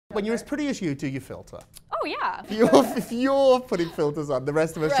When you're as pretty as you, do you filter? Oh yeah. If you're putting filters on, the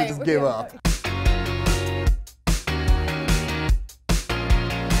rest of us should just give up.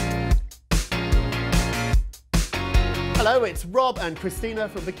 Hello, it's Rob and Christina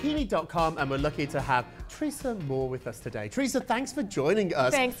from Bikini.com, and we're lucky to have Teresa Moore with us today. Teresa, thanks for joining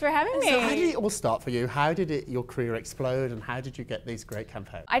us. Thanks for having me. So how did it all start for you? How did your career explode, and how did you get these great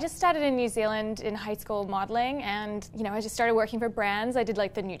campaigns? I just started in New Zealand in high school modeling, and I just started working for brands. I did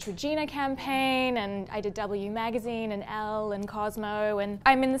like the Neutrogena campaign, and I did W Magazine and Elle and Cosmo, and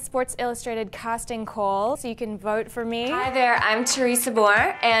I'm in the Sports Illustrated casting call, so you can vote for me. Hi there, I'm Teresa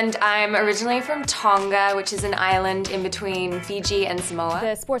Moore, and I'm originally from Tonga, which is an island in between Fiji and Samoa.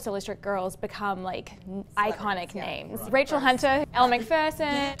 The Sports Illustrated girls become like iconic names. Right. Rachel Hunter, Elle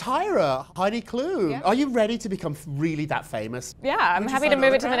McPherson. Tyra, Heidi Klum. Yeah. Are you ready to become really that famous? Yeah, I'm happy to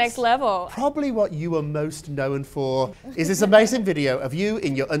move it to the next level. Probably what you are most known for is this amazing video of you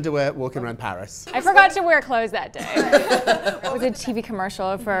in your underwear walking around Paris. I forgot to wear clothes that day. It was a TV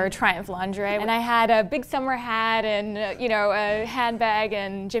commercial for Triumph Lingerie, and I had a big summer hat and a handbag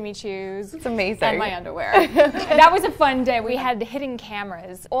and Jimmy Choos. It's amazing. And my underwear. And that was a fun day. We had hidden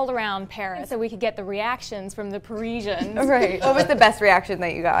cameras all around Paris so we could get the reactions from the Parisians. Right. What was the best reaction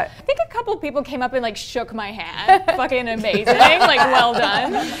that you got? I think a couple of people came up and like shook my hand. Fucking amazing. Like, well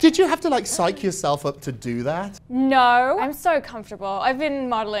done. Did you have to like psych yourself up to do that? No. I'm so comfortable. I've been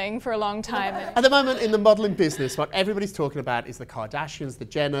modeling for a long time. At the moment in the modeling business, what everybody's talking about is the Kardashians, the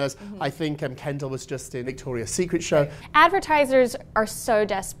Jenners. I think Kendall was just in Victoria's Secret show. Advertisers are so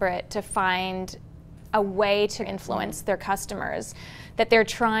desperate to find a way to influence their customers that they're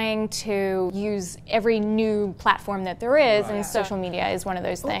trying to use every new platform that there is, and social media is one of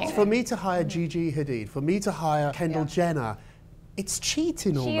those things. For me to hire Gigi Hadid, for me to hire Kendall Jenner, it's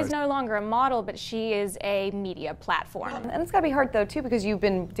cheating almost. She is no longer a model, but she is a media platform. And it's gotta be hard though too, because you've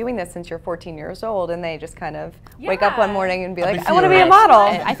been doing this since you're 14 years old, and they just kind of wake up one morning and be like, I want to be a model.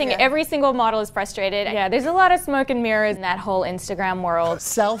 I think every single model is frustrated. Yeah, there's a lot of smoke and mirrors in that whole Instagram world.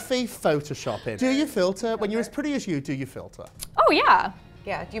 Selfie photoshopping. Do you filter? When you're as pretty as you, do you filter? Oh yeah.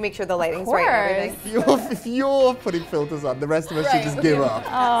 Yeah, do you make sure the lighting's right and everything? If you're putting filters on, the rest of us should just give up.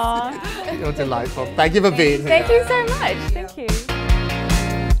 You're delightful. Thank you for being here. Thank you so much. Thank you.